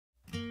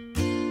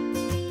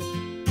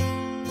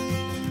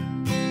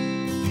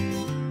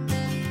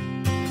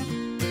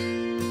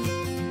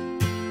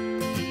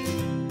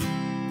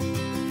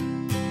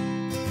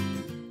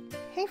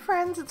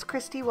friends, it's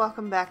Christy.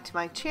 Welcome back to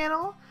my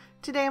channel.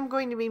 Today I'm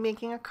going to be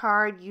making a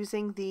card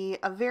using the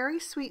A Very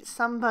Sweet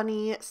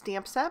Somebunny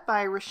stamp set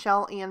by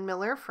Rochelle Ann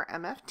Miller for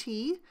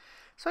MFT.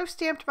 So I've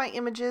stamped my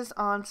images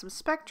on some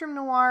Spectrum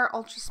Noir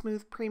Ultra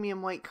Smooth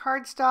Premium White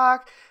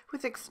cardstock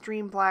with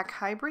Extreme Black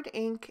Hybrid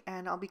ink,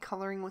 and I'll be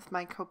coloring with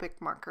my Copic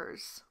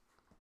markers.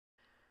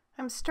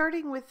 I'm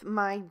starting with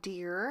my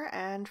deer,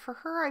 and for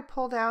her I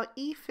pulled out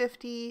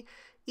E50,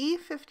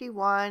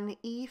 E51,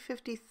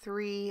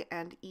 E53,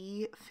 and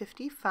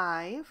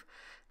E55.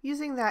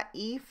 Using that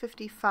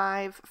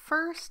E55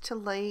 first to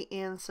lay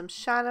in some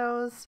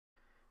shadows.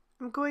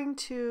 I'm going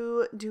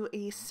to do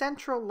a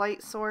central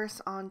light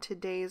source on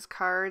today's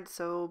card,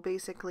 so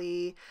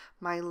basically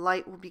my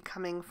light will be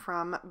coming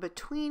from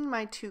between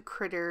my two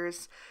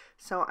critters.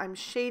 So I'm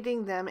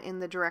shading them in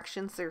the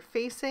directions they're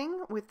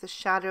facing with the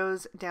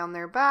shadows down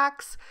their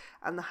backs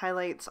and the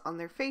highlights on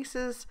their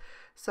faces.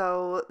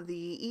 So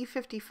the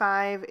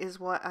E55 is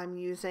what I'm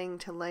using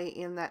to lay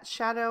in that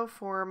shadow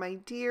for my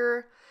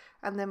deer,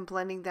 and then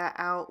blending that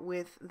out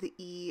with the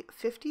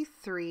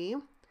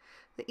E53.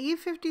 The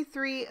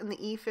E53 and the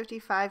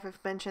E55, I've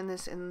mentioned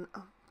this in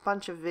a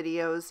bunch of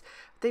videos,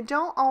 they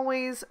don't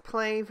always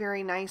play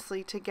very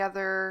nicely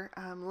together.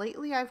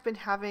 Lately I've been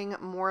having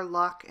more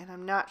luck, and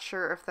I'm not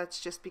sure if that's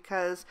just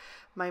because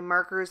my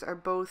markers are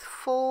both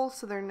full,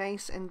 so they're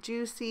nice and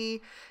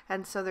juicy,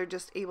 and so they're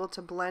just able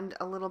to blend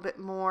a little bit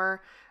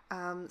more.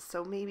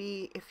 So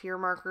maybe if your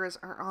markers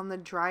are on the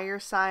drier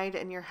side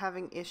and you're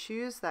having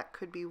issues, that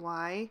could be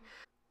why.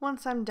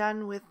 Once I'm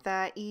done with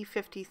that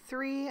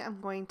E53,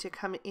 I'm going to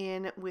come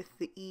in with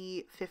the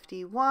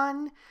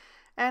E51,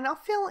 and I'll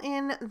fill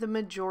in the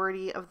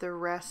majority of the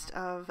rest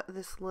of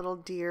this little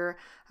deer.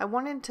 I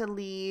wanted to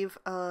leave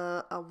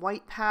a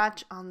white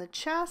patch on the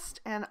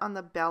chest and on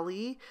the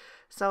belly,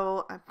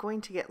 so I'm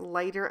going to get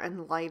lighter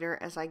and lighter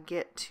as I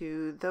get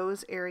to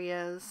those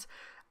areas.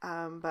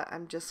 But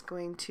I'm just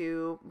going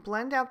to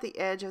blend out the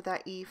edge of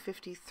that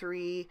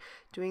E53,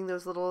 doing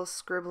those little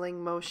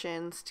scribbling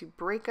motions to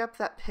break up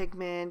that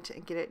pigment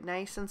and get it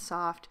nice and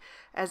soft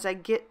as I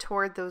get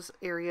toward those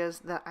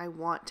areas that I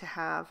want to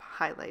have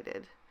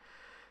highlighted.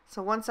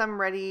 So once I'm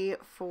ready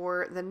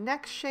for the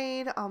next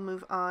shade, I'll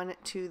move on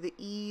to the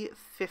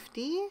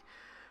E50.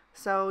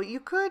 So you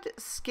could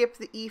skip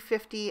the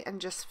E50 and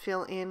just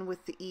fill in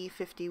with the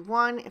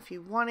E51 if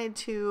you wanted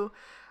to.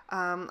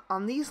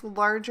 On these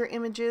larger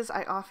images,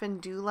 I often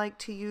do like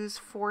to use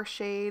 4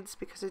 shades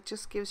because it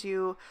just gives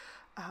you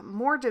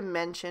more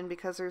dimension,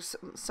 because there's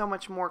so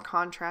much more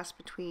contrast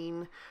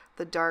between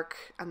the dark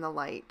and the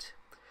light.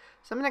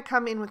 So I'm going to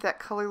come in with that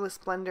colorless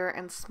blender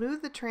and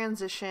smooth the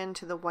transition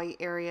to the white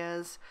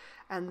areas,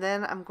 and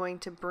then I'm going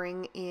to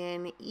bring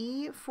in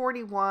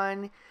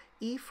E41,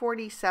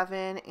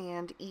 E47,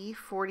 and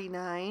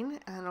E49,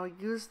 and I'll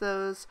use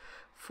those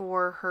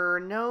for her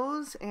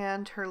nose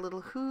and her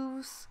little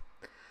hooves.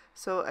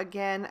 So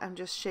again, I'm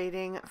just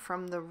shading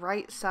from the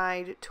right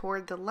side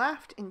toward the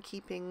left, in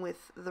keeping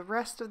with the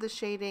rest of the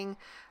shading.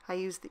 I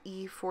use the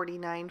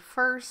E49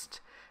 first,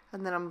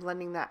 and then I'm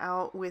blending that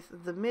out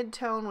with the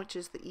mid-tone, which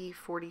is the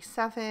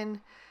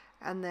E47,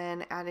 and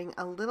then adding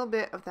a little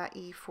bit of that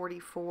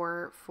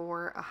E44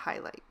 for a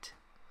highlight.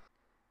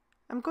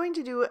 I'm going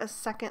to do a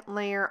second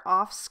layer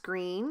off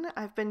screen.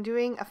 I've been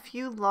doing a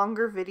few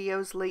longer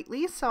videos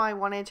lately, so I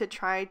wanted to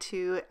try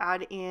to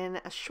add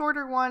in a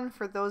shorter one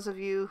for those of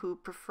you who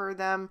prefer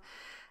them,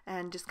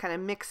 and just kind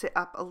of mix it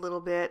up a little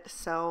bit.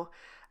 So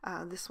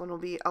this one will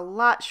be a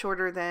lot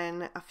shorter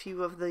than a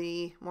few of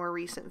the more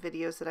recent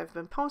videos that I've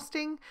been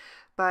posting.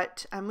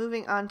 But I'm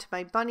moving on to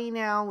my bunny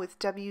now with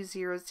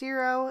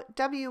W00,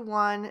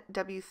 W1,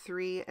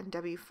 W3, and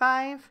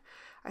W5.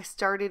 I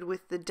started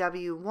with the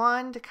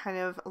W1 to kind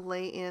of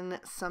lay in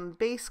some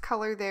base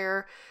color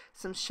there,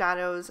 some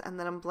shadows, and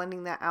then I'm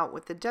blending that out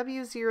with the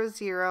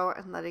W00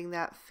 and letting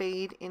that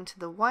fade into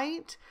the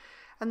white.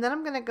 And then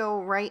I'm going to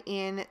go right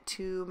in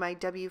to my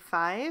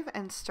W5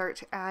 and start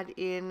to add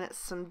in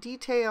some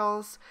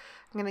details.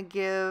 I'm going to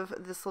give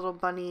this little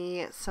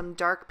bunny some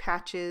dark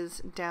patches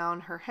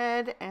down her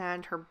head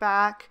and her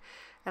back.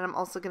 And I'm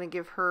also going to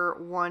give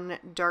her one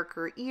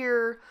darker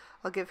ear.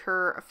 I'll give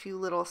her a few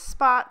little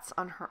spots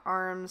on her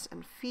arms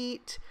and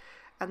feet.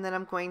 And then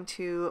I'm going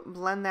to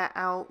blend that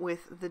out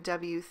with the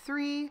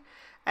W3.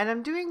 And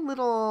I'm doing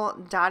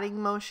little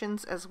dotting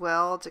motions as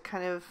well to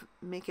kind of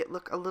make it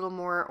look a little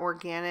more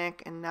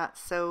organic and not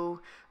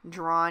so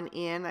drawn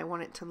in. I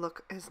want it to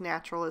look as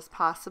natural as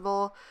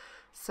possible.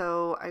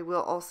 So I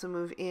will also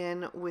move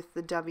in with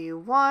the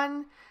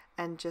W1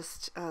 and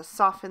just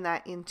soften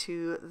that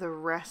into the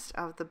rest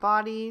of the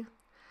body.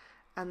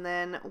 And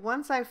then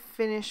once I've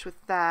finished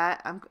with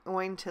that, I'm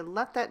going to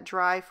let that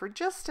dry for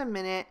just a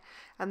minute,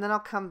 and then I'll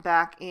come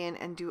back in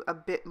and do a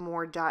bit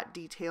more dot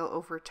detail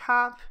over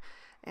top,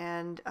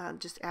 and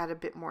just add a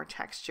bit more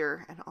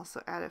texture, and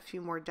also add a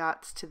few more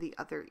dots to the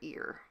other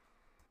ear.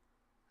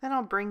 Then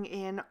I'll bring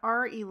in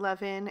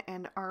R11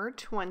 and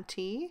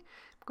R20.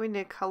 I'm going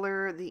to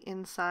color the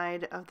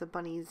inside of the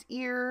bunny's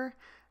ear.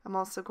 I'm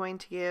also going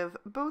to give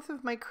both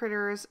of my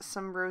critters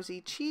some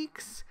rosy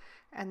cheeks,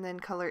 and then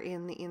color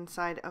in the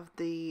inside of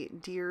the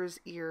deer's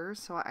ear.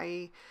 So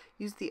I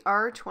use the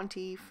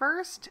R20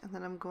 first, and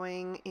then I'm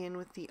going in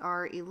with the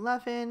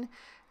R11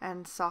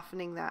 and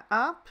softening that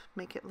up,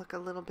 make it look a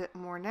little bit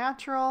more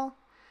natural.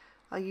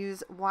 I'll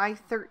use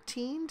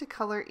Y13 to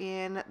color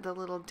in the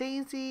little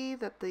daisy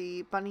that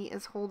the bunny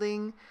is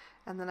holding,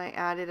 and then I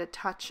added a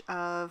touch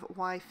of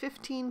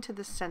Y15 to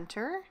the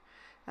center,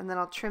 and then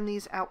I'll trim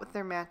these out with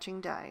their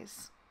matching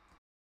dies.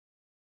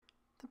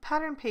 The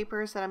pattern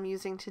papers that I'm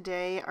using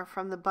today are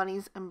from the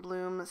Bunnies in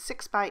Bloom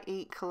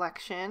 6x8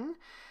 collection,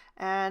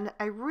 and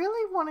I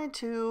really wanted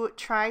to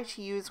try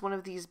to use one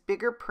of these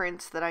bigger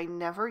prints that I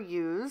never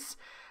use.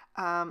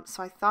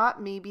 So I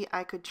thought maybe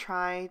I could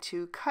try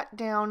to cut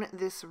down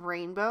this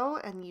rainbow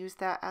and use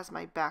that as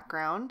my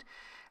background.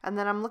 And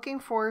then I'm looking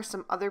for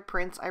some other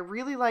prints. I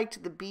really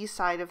liked the B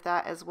side of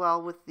that as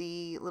well, with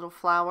the little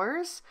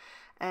flowers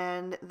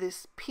and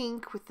this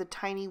pink with the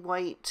tiny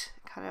white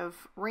kind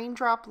of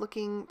raindrop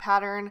looking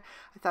pattern.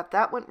 I thought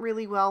that went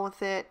really well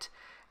with it.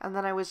 And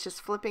then I was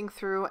just flipping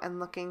through and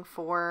looking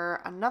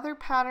for another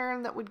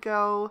pattern that would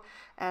go,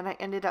 and I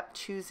ended up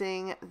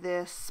choosing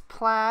this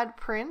plaid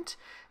print.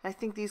 And I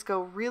think these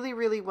go really,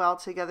 really well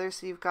together.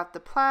 So you've got the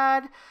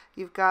plaid,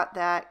 you've got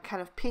that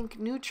kind of pink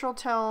neutral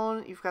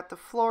tone, you've got the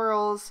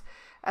florals,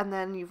 and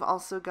then you've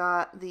also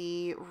got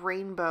the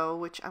rainbow,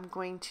 which I'm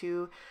going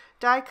to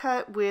die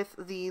cut with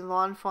the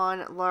Lawn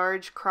Fawn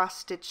large cross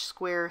stitch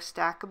square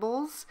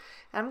stackables.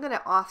 And I'm going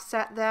to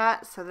offset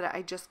that so that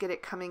I just get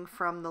it coming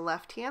from the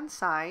left hand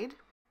side.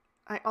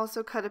 I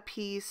also cut a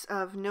piece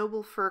of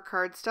noble fir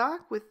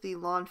cardstock with the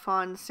Lawn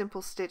Fawn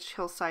simple stitch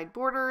hillside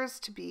borders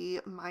to be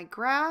my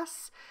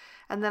grass.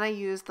 And then I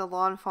used the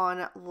Lawn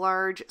Fawn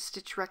large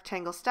stitch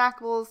rectangle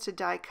stackables to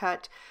die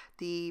cut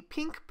the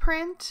pink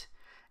print.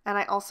 And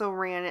I also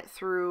ran it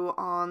through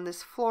on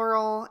this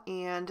floral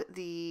and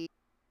the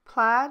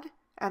plaid,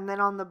 and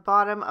then on the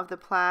bottom of the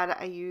plaid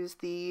I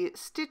used the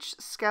stitch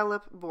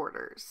scallop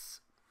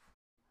borders.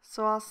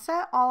 So I'll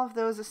set all of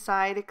those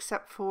aside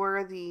except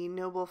for the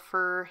noble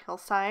fir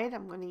hillside.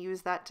 I'm going to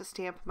use that to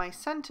stamp my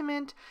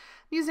sentiment.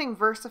 I'm using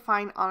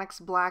VersaFine Onyx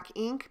Black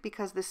ink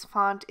because this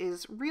font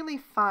is really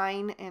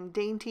fine and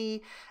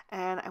dainty,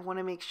 and I want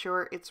to make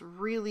sure it's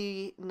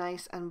really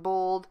nice and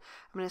bold.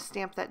 I'm going to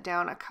stamp that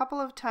down a couple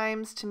of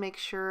times to make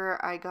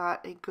sure I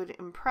got a good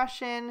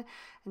impression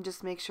and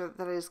just make sure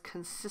that it is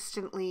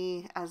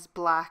consistently as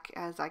black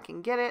as I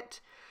can get it.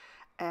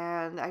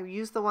 And I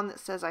use the one that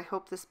says, "I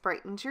hope this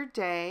brightens your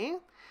day."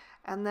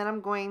 And then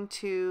I'm going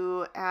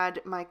to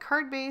add my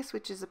card base,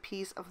 which is a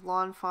piece of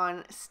Lawn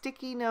Fawn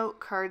sticky note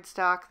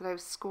cardstock that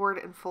I've scored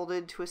and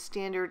folded to a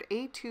standard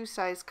A2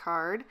 size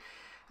card.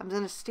 I'm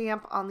going to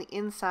stamp on the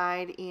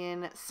inside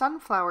in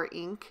sunflower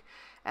ink,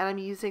 and I'm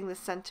using the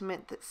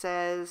sentiment that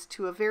says,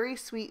 "To a very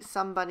sweet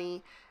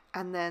Somebunny,"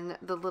 and then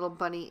the little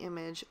bunny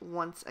image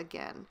once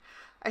again.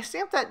 I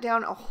stamped that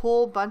down a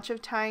whole bunch of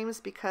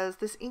times because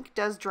this ink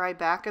does dry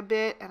back a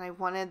bit, and I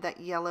wanted that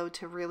yellow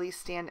to really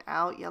stand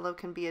out. Yellow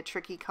can be a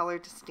tricky color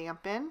to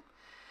stamp in.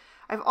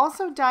 I've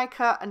also die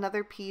cut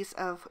another piece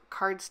of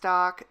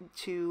cardstock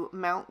to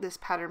mount this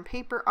pattern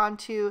paper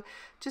onto,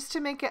 just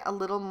to make it a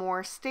little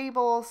more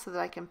stable so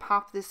that I can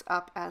pop this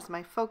up as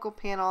my focal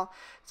panel.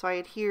 So I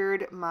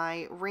adhered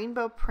my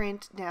rainbow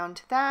print down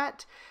to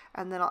that,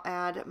 and then I'll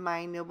add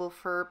my noble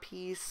fir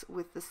piece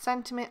with the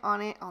sentiment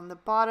on it on the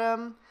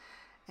bottom,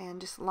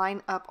 and just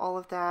line up all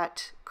of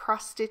that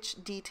cross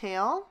stitch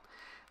detail.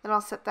 Then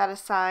I'll set that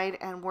aside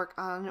and work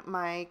on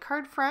my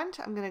card front.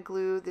 I'm going to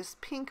glue this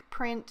pink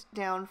print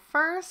down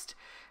first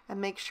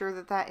and make sure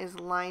that that is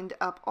lined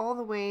up all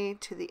the way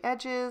to the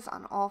edges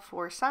on all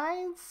four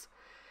sides.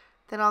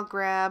 Then I'll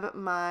grab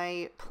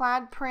my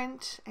plaid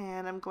print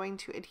and I'm going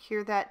to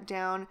adhere that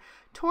down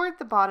toward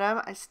the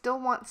bottom. I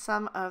still want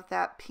some of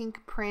that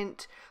pink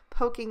print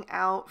poking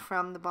out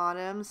from the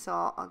bottom,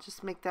 so I'll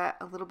just make that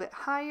a little bit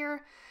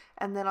higher.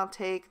 And then I'll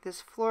take this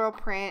floral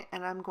print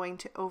and I'm going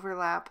to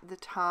overlap the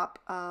top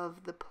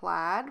of the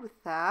plaid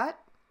with that.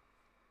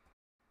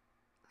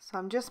 So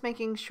I'm just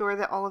making sure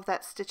that all of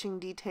that stitching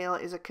detail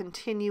is a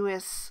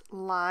continuous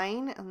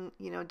line and,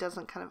 you know,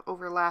 doesn't kind of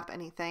overlap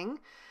anything.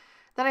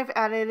 Then I've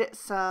added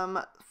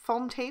some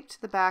foam tape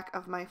to the back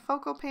of my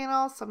focal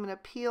panel, so I'm going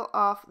to peel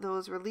off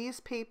those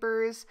release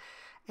papers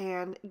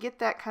and get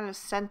that kind of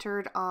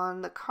centered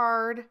on the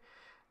card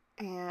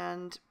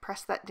and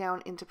press that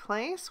down into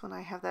place when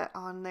I have that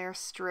on there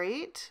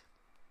straight.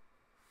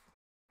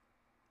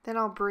 Then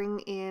I'll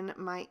bring in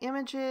my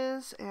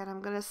images, and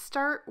I'm going to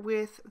start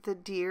with the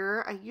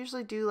deer. I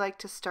usually do like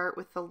to start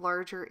with the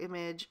larger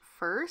image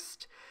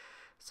first.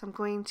 So I'm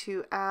going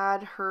to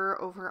add her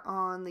over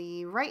on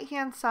the right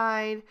hand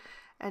side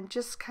and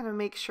just kind of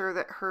make sure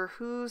that her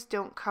hooves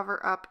don't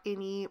cover up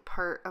any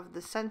part of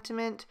the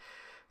sentiment.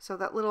 So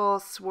that little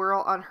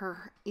swirl on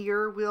her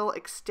ear will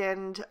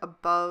extend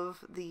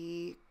above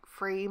the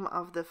frame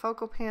of the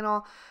focal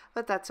panel,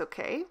 but that's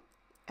okay.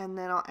 And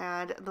then I'll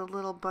add the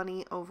little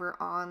bunny over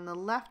on the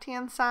left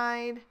hand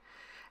side.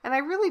 And I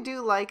really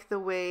do like the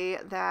way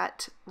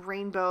that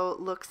rainbow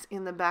looks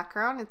in the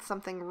background. It's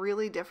something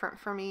really different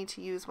for me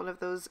to use one of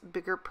those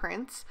bigger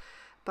prints,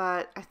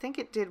 but I think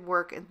it did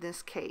work in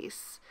this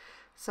case.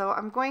 So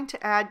I'm going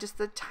to add just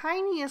the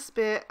tiniest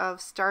bit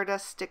of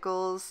Stardust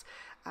Stickles.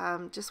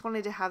 Just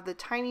wanted to have the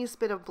tiniest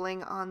bit of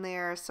bling on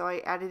there, so I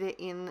added it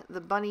in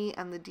the bunny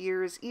and the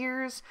deer's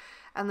ears,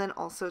 and then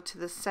also to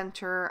the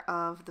center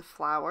of the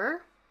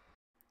flower.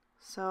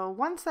 So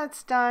once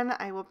that's done,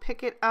 I will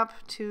pick it up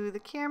to the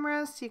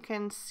camera so you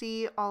can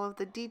see all of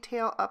the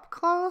detail up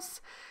close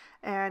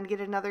and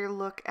get another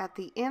look at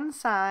the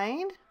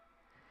inside.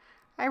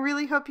 I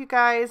really hope you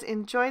guys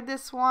enjoyed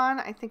this one.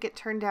 I think it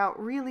turned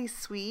out really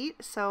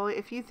sweet. So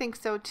if you think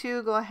so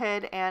too, go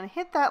ahead and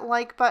hit that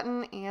like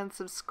button and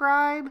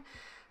subscribe.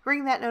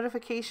 Ring that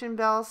notification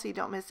bell so you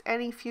don't miss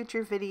any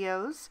future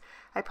videos.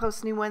 I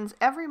post new ones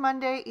every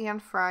Monday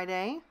and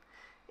Friday.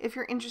 If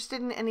you're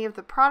interested in any of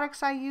the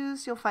products I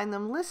use, you'll find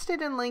them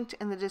listed and linked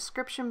in the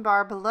description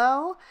bar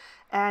below.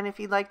 And if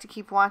you'd like to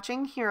keep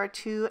watching, here are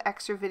 2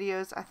 extra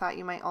videos I thought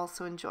you might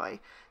also enjoy.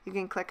 You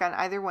can click on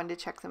either one to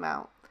check them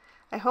out.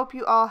 I hope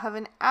you all have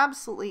an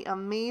absolutely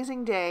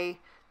amazing day.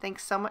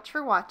 Thanks so much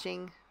for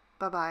watching.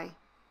 Bye-bye.